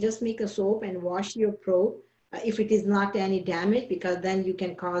 You can just make a soap and wash your probe if it is not any damage, because then you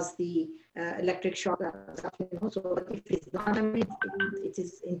can cause the electric shock. So if it's not damaged, it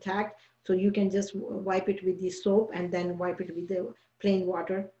is intact. So you can just wipe it with the soap and then wipe it with the plain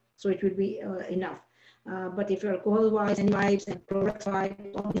water. So it will be enough. But if alcohol wipes and wipes and product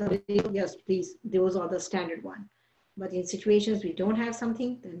wipes, yes, please, those are the standard one. But in situations we don't have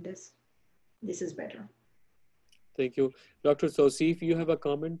something, then this is better. Thank you. Dr. Sosi, if you have a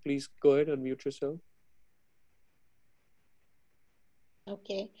comment, please go ahead, unmute yourself.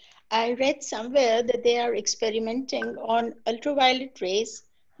 Okay. I read somewhere that they are experimenting on ultraviolet rays,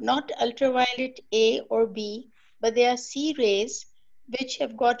 not ultraviolet A or B, but they are C rays, which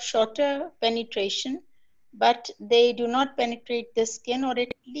have got shorter penetration, but they do not penetrate the skin, or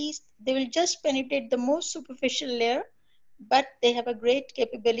at least they will just penetrate the most superficial layer, but they have a great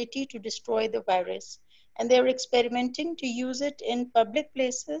capability to destroy the virus. And they're experimenting to use it in public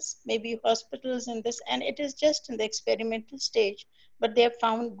places, maybe hospitals and this, and it is just in the experimental stage, but they have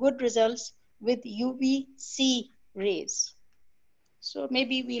found good results with UVC rays. So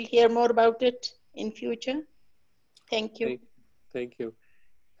maybe we'll hear more about it in future. Thank you. Thank you.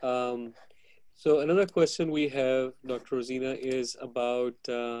 So another question we have, Dr. Rozina, is about,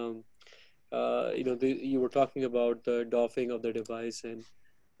 you were talking about the doffing of the device and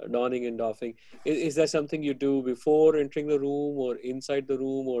donning and doffing. Is that something you do before entering the room or inside the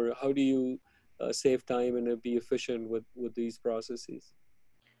room, or how do you save time and be efficient with these processes?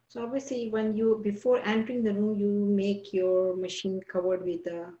 So obviously before entering the room, you make your machine covered with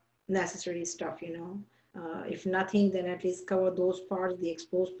the necessary stuff, If nothing, then at least cover those parts, the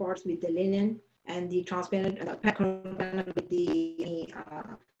exposed parts, with the linen. and the transparent panel with the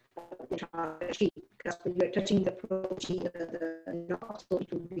sheet, because when you're touching the protein, so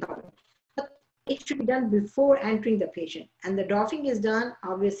it will be covered. But it should be done before entering the patient. And the doffing is done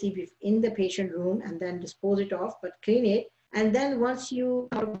obviously in the patient room and then dispose it off, but clean it. And then once you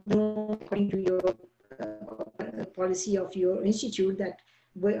come out of the room, according to your policy of your institute, that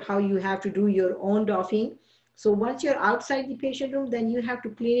how you have to do your own doffing. So once you're outside the patient room, then you have to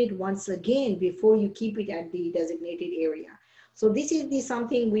clean it once again before you keep it at the designated area. So this is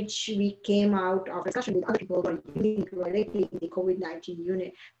something which we came out of discussion with other people who are using directly in the COVID-19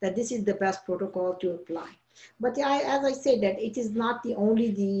 unit, that this is the best protocol to apply. But as I said, that it is not the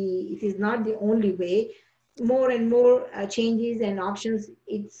only way. More and more changes and options,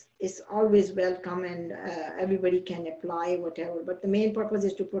 it's always welcome, and everybody can apply whatever. But the main purpose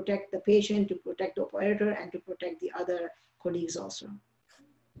is to protect the patient, to protect the operator, and to protect the other colleagues also.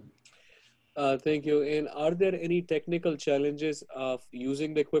 Thank you. And are there any technical challenges of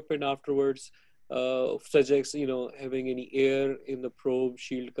using the equipment afterwards, such as having any air in the probe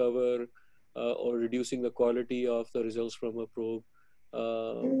shield cover, or reducing the quality of the results from a probe?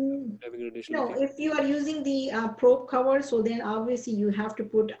 Having an additional no, if you are using the probe cover, so then obviously you have to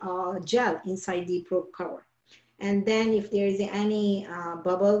put gel inside the probe cover. And then if there is any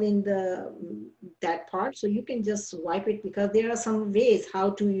bubble in that part, so you can just wipe it, because there are some ways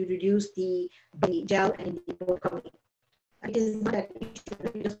how to reduce the gel and the probe cover. It is not that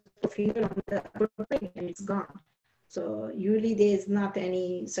you just put a finger on the probe and it's gone. So usually there is not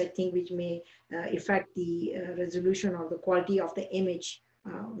any such thing which may affect the resolution or the quality of the image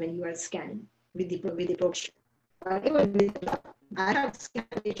when you are scanning with the probe. I have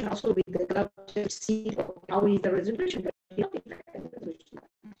scanned also with the glove to see how is the resolution.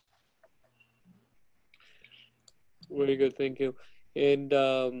 Very good, thank you. And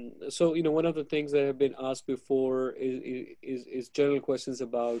so, one of the things that have been asked before is general questions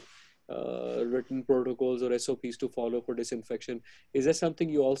about written protocols or SOPs to follow for disinfection. Is that something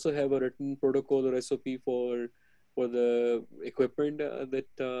you also have a written protocol or SOP for the equipment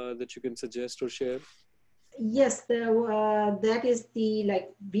that you can suggest or share? Yes, that is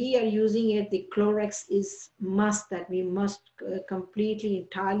we are using it. The Clorox is must, that we must completely,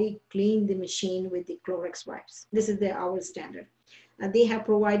 entirely clean the machine with the Clorox wipes. This is our standard. They have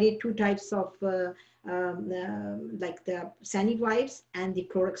provided two types of like the Sani wipes and the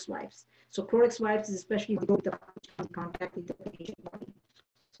Clorox wipes. So Clorox wipes is especially with the contact with the patient body.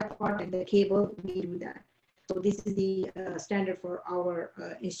 That part and the cable, we do that. So this is the standard for our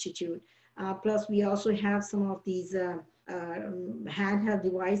institute. Plus, we also have some of these handheld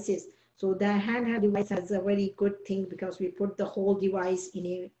devices. So the handheld device has a very good thing, because we put the whole device in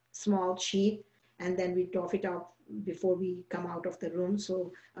a small sheet and then we doff it up before we come out of the room.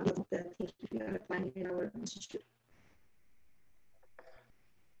 So the things we are applying in our institute.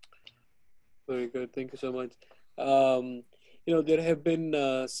 Very good. Thank you so much. There have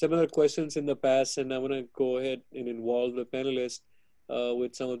been similar questions in the past, and I want to go ahead and involve the panelists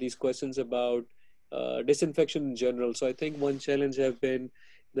with some of these questions about disinfection in general. So I think one challenge have been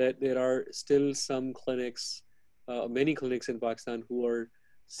that there are still some clinics, many clinics in Pakistan, who are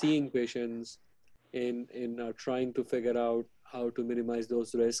seeing patients and are trying to figure out how to minimize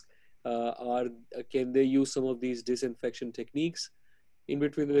those risks. Can they use some of these disinfection techniques in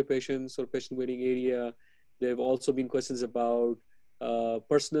between the patients or patient waiting area? There have also been questions about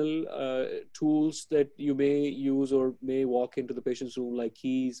personal tools that you may use or may walk into the patient's room, like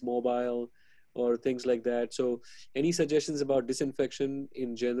keys, mobile, or things like that. So any suggestions about disinfection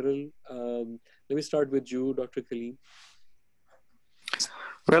in general? Let me start with you, Dr. Khalil.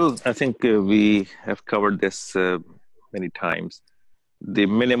 Well, I think we have covered this many times. The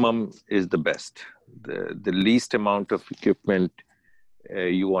minimum is the best. The least amount of equipment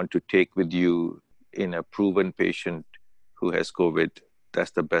you want to take with you in a proven patient who has COVID,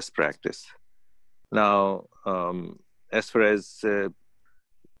 that's the best practice. Now, as far as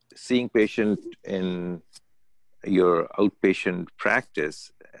seeing patient in your outpatient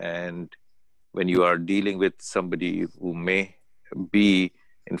practice, and when you are dealing with somebody who may be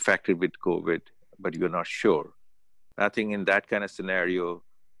infected with COVID, but you're not sure, I think in that kind of scenario,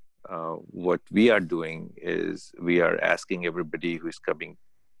 what we are doing is we are asking everybody who is coming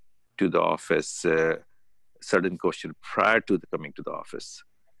to the office certain question prior to coming to the office,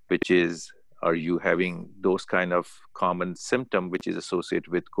 which is, are you having those kind of common symptom which is associated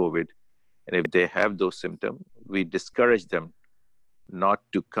with COVID? And if they have those symptoms, we discourage them not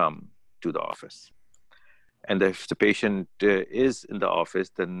to come to the office. And if the patient is in the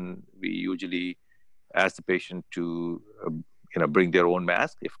office, then we usually ask the patient to bring their own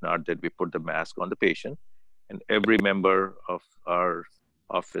mask. If not, then we put the mask on the patient. And every member of our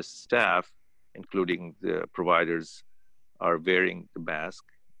office staff, including the providers, are wearing the mask,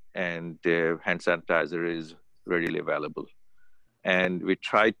 and hand sanitizer is readily available. And we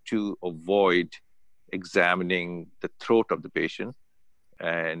try to avoid examining the throat of the patient,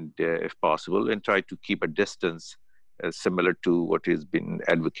 and if possible, and try to keep a distance similar to what has been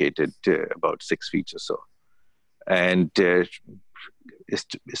advocated, about 6 feet or so. And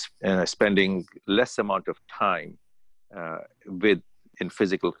spending less amount of time in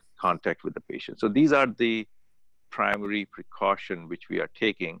physical contact with the patient. So these are the primary precaution which we are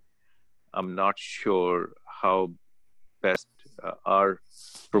taking. I'm not sure how best our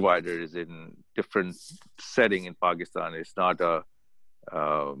provider is in different setting in Pakistan. It's not a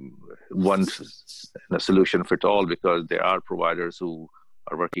one solution fit all, because there are providers who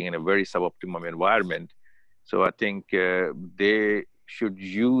are working in a very suboptimum environment. So I think they should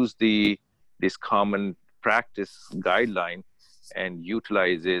use this common practice guideline and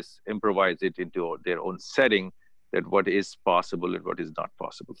utilize this, improvise it into their own setting, that what is possible and what is not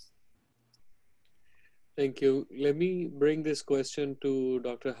possible. Thank you. Let me bring this question to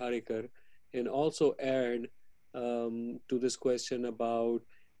Dr. Harikar and also add to this question about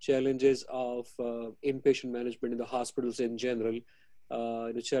challenges of inpatient management in the hospitals in general,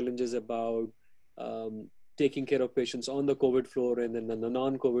 the challenges about taking care of patients on the COVID floor and then on the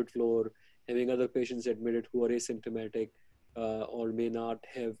non-COVID floor, having other patients admitted who are asymptomatic or may not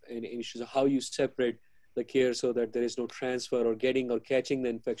have any issues. How you separate the care so that there is no transfer or getting or catching the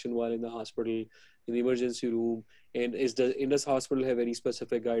infection while in the hospital, in the emergency room. And does Indus Hospital have any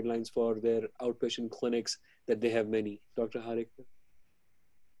specific guidelines for their outpatient clinics that they have many? Dr. Harik?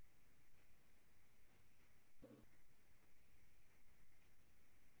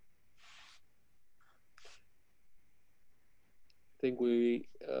 I think we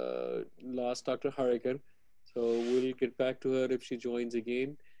lost Dr. Harikar, so we'll get back to her if she joins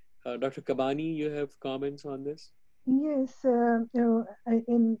again. Dr. Kabani, you have comments on this? Yes, I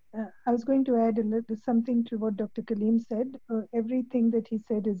was going to add a little something to what Dr. Kaleem said. Everything that he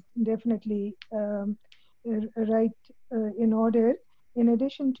said is definitely right in order. In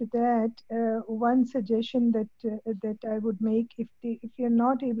addition to that, one suggestion that I would make, if you're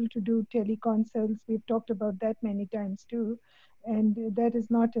not able to do teleconsults, we've talked about that many times too, and that is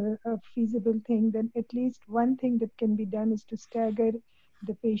not a feasible thing, then at least one thing that can be done is to stagger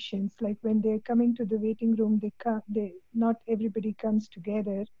the patients. Like when they're coming to the waiting room, not everybody comes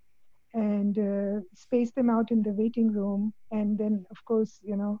together, and space them out in the waiting room, and then of course,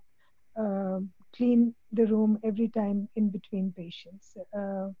 clean the room every time in between patients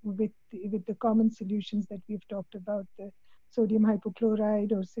with the common solutions that we've talked about, the sodium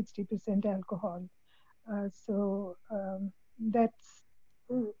hypochlorite or 60% alcohol.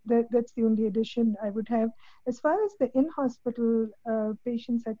 That's the only addition I would have. As far as the in-hospital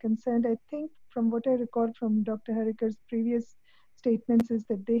patients are concerned, I think from what I recall from Dr. Harikar's previous statements is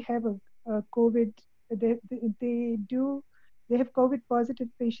that they have a COVID, they have COVID positive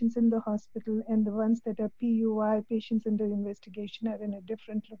patients in the hospital, and the ones that are PUI, patients under investigation, are in a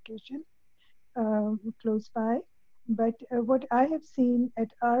different location close by. But what I have seen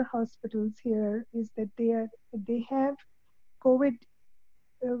at our hospitals here is that they have COVID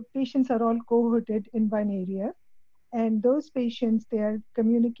patients are all cohorted in one area, and those patients, they are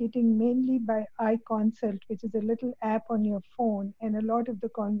communicating mainly by eye consult, which is a little app on your phone, and a lot of the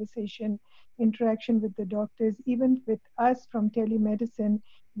conversation, interaction with the doctors, even with us from telemedicine,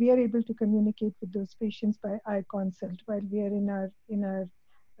 we are able to communicate with those patients by eye consult while we are in our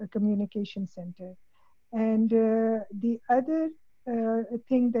communication center. And the other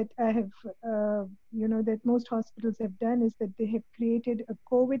thing that I have, that most hospitals have done is that they have created a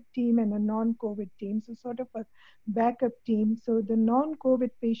COVID team and a non-COVID team, so sort of a backup team. So the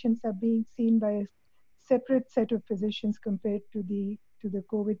non-COVID patients are being seen by a separate set of physicians compared to the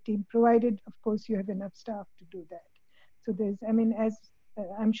COVID team, provided, of course, you have enough staff to do that. So there's, as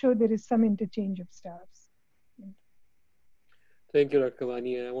I'm sure there is some interchange of staffs. Thank you, Dr.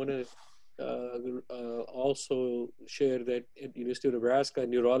 Kavani. I want to also share that at University of Nebraska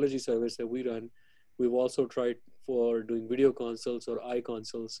neurology service that we run, we've also tried for doing video consults or eye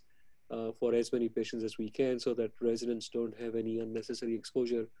consults for as many patients as we can, so that residents don't have any unnecessary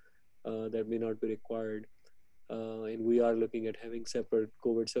exposure that may not be required. And we are looking at having separate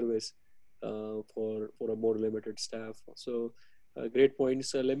COVID service for a more limited staff. So great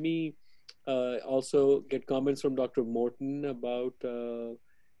points. Let me also get comments from Dr. Morton about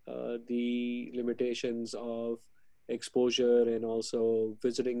the limitations of exposure and also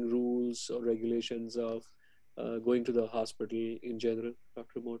visiting rules or regulations of going to the hospital in general,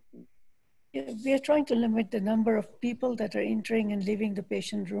 Dr. Morton? Yeah, we are trying to limit the number of people that are entering and leaving the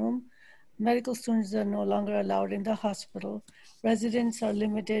patient room. Medical students are no longer allowed in the hospital. Residents are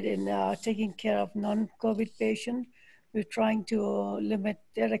limited in taking care of non-COVID patients. We're trying to limit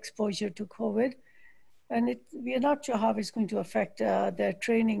their exposure to COVID. And we are not sure how it's going to affect their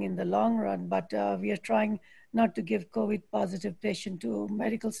training in the long run, but we are trying not to give COVID positive patient to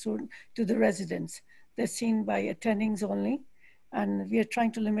medical students, to the residents. They're seen by attendings only. And we are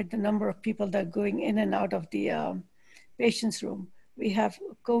trying to limit the number of people that are going in and out of the patient's room. We have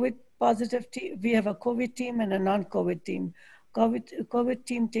COVID positive we have a COVID team and a non-COVID team. COVID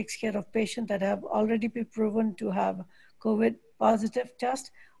team takes care of patients that have already been proven to have COVID positive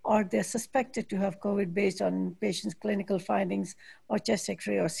test, or they're suspected to have COVID based on patients' clinical findings or chest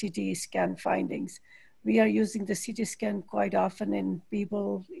X-ray or CT scan findings. We are using the CT scan quite often in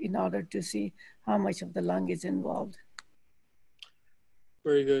people in order to see how much of the lung is involved.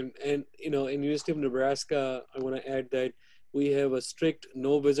 Very good. And, in University of Nebraska, I want to add that we have a strict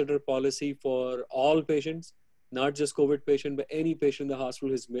no visitor policy for all patients, not just COVID patient, but any patient in the hospital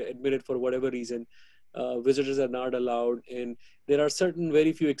who's admitted for whatever reason. Visitors are not allowed. And there are certain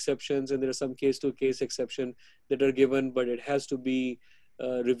very few exceptions, and there are some case-to-case exception that are given, but it has to be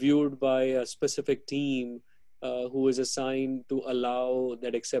reviewed by a specific team who is assigned to allow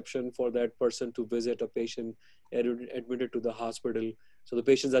that exception for that person to visit a patient admitted to the hospital. So the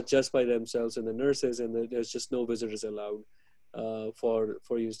patients are just by themselves and the nurses, and there's just no visitors allowed for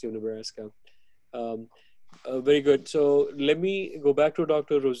University of Nebraska. Very good. So let me go back to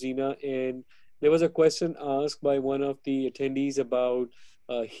Dr. Rozina, and there was a question asked by one of the attendees about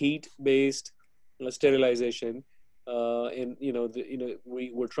heat-based sterilization. And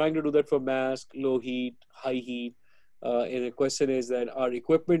we were trying to do that for mask, low heat, high heat. And the question is that our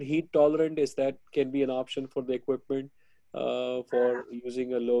equipment heat tolerant? Is that can be an option for the equipment for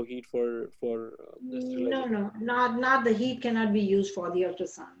using a low heat for No, not the heat cannot be used for the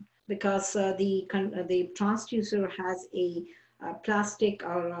ultrasound, because the transducer has a plastic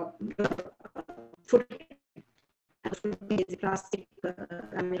or foot plastic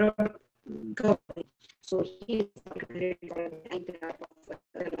covering. So he is recommended for any type of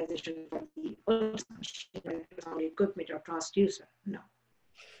sterilization for the ultrasound equipment or transducer. No.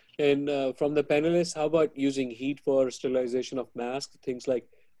 And from the panelists, how about using heat for sterilization of masks, things like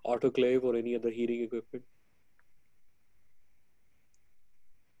autoclave or any other heating equipment?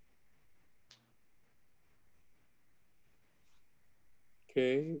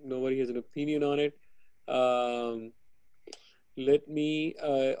 Okay, nobody has an opinion on it. Let me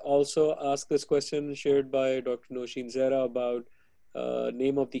also ask this question shared by Dr. Noshin Zera about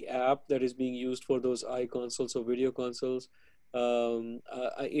name of the app that is being used for those eye consults or video consults.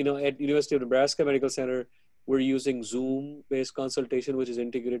 At University of Nebraska Medical Center, we're using Zoom-based consultation, which is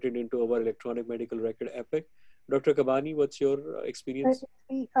integrated into our electronic medical record Epic. Dr. Kabani, what's your experience?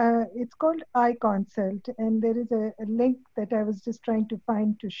 It's called iConsult, and there is a link that I was just trying to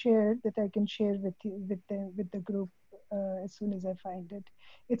find to share that I can share with you, with the group as soon as I find it.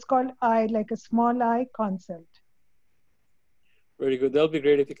 It's called like a small I consult. Very good. That'll be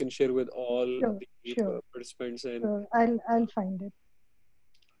great if you can share with all the participants. And sure. I'll find it.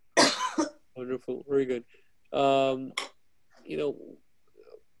 Wonderful. Very good.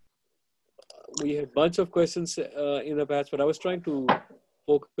 We had a bunch of questions in the past, but I was trying to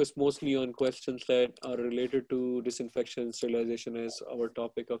focus mostly on questions that are related to disinfection and sterilization as our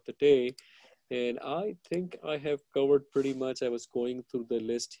topic of the day. And I think I have covered pretty much. I was going through the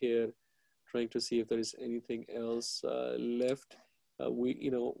list here, trying to see if there is anything else left.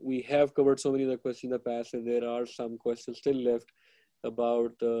 We have covered so many of the questions in the past, and there are some questions still left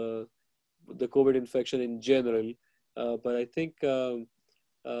about the COVID infection in general. But I think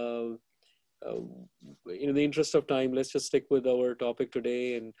in the interest of time, let's just stick with our topic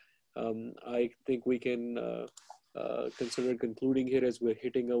today. And I think we can consider concluding here as we're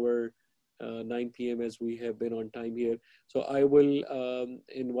hitting our 9 p.m. as we have been on time here. So I will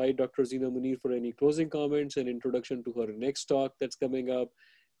invite Dr. Rozina Munir for any closing comments and introduction to her next talk that's coming up.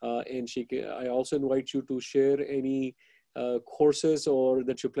 And I also invite you to share any courses or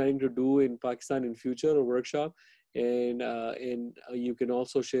that you're planning to do in Pakistan in future or workshop. And you can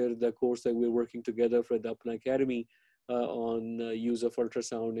also share the course that we're working together for the APPNA Academy on use of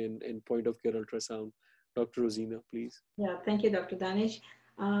ultrasound and point of care ultrasound. Dr. Rozina, please. Yeah, thank you, Dr. Danish.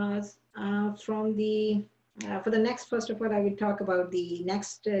 For the next, first of all, I will talk about the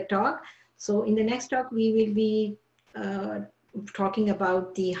next talk. So in the next talk, we will be talking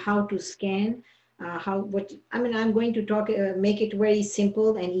about how to scan I'm going to talk, make it very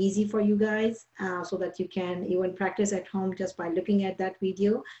simple and easy for you guys so that you can even practice at home just by looking at that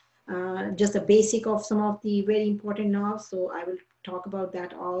video. Just a basic of some of the very important knobs. So I will talk about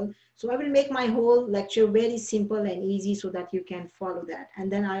that all. So I will make my whole lecture very simple and easy so that you can follow that.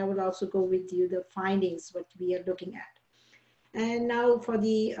 And then I will also go with you the findings, what we are looking at. And now for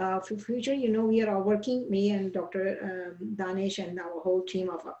the future, you know, we are all working, me and Dr. Danish and our whole team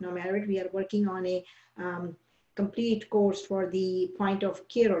of APPNA MERIT, we are working on a complete course for the point of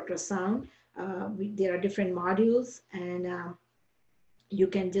care ultrasound. There are different modules, and you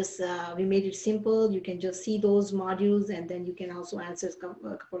can just, we made it simple. You can just see those modules, and then you can also answer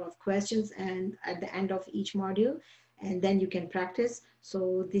a couple of questions and at the end of each module, and then you can practice.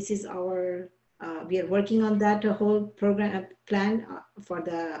 So this is our, we are working on that whole program plan for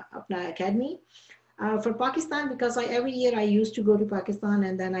the APPNA Academy. For Pakistan, because every year I used to go to Pakistan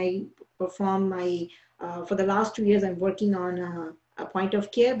and then I perform my, for the last 2 years, I'm working on a point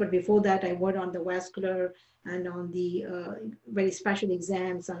of care, but before that I worked on the vascular and on the very special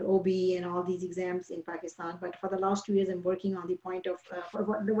exams on OB and all these exams in Pakistan. But for the last 2 years, I'm working on the point of, for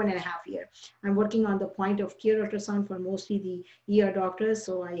 1.5 years, I'm working on the point of care ultrasound for mostly the ER doctors.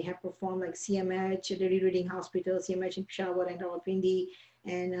 So I have performed like CMH, Lady Reading Hospital, CMH in Peshawar and Rawalpindi,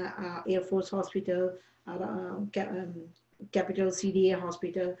 and Air Force Hospital, Capital CDA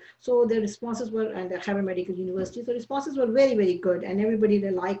Hospital. So the responses were, and the Harvard Medical University, so responses were very, very good, and everybody,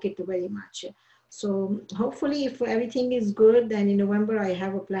 they like it very much. So hopefully if everything is good, then in November I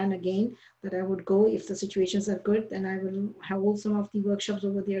have a plan again that I would go. If the situations are good, then I will hold some of the workshops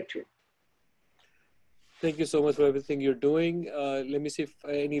over there too. Thank you so much for everything you're doing. Let me see if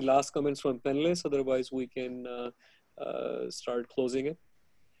any last comments from panelists, otherwise we can start closing it.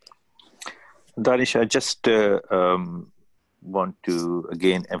 Danish, I just want to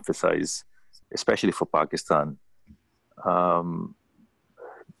again emphasize, especially for Pakistan,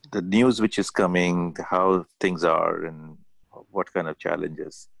 the news which is coming, how things are and what kind of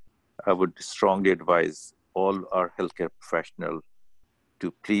challenges. I would strongly advise all our healthcare professionals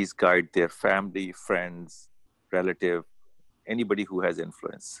to please guide their family, friends, relative, anybody who has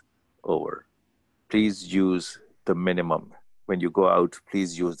influence over. Please use the minimum. When you go out,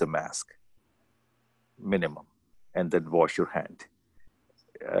 please use the mask, minimum, and then wash your hand.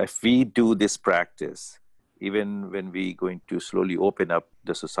 If we do this practice, even when we going to slowly open up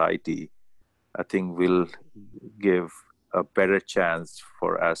the society, I think we'll give a better chance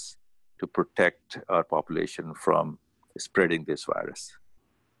for us to protect our population from spreading this virus.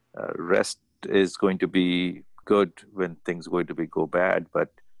 Rest is going to be good when things are going to go bad,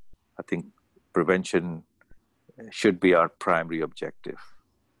 but I think prevention should be our primary objective.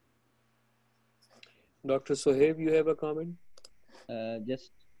 Dr. Sohaib, you have a comment? Sir,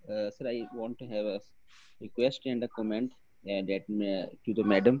 I want to have a request and a comment that to the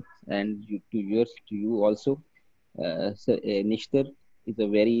madam and to you also. Sir, Nishtar is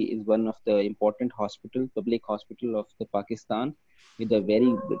one of the important public hospital of the Pakistan, with a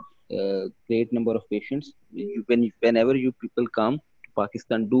very great number of patients. Whenever you people come to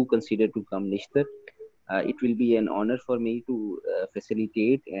Pakistan, do consider to come Nishtar. It will be an honor for me to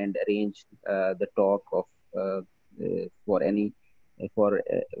facilitate and arrange the talk of for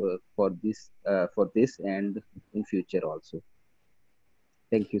this and in future also.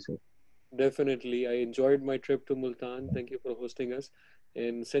 Thank you, sir. Definitely. I enjoyed my trip to Multan. Thank you for hosting us.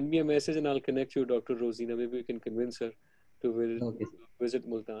 And send me a message and I'll connect you, Dr. Rozina. Maybe we can convince her to visit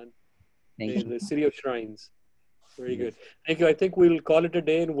Multan. Thank you. The city of shrines. Very good. Thank you. I think we'll call it a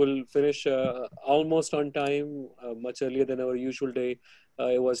day and we'll finish almost on time, much earlier than our usual day.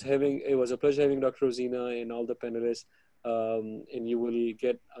 It was a pleasure having Dr. Rozina and all the panelists. And you will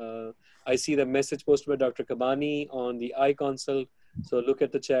get, I see the message posted by Dr. Kabani on the iConsult. So look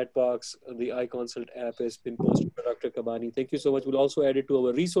at the chat box. The iConsult app has been posted by Dr. Kabani. Thank you so much. We'll also add it to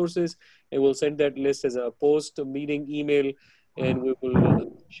our resources and we'll send that list as a post-meeting email, and we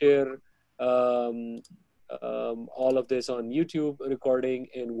will share all of this on YouTube recording,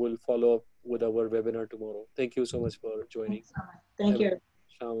 and we'll follow up with our webinar tomorrow. Thank you so much for joining. Thank you.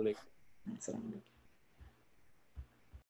 Assalamu alaikum. Assalamu alaikum.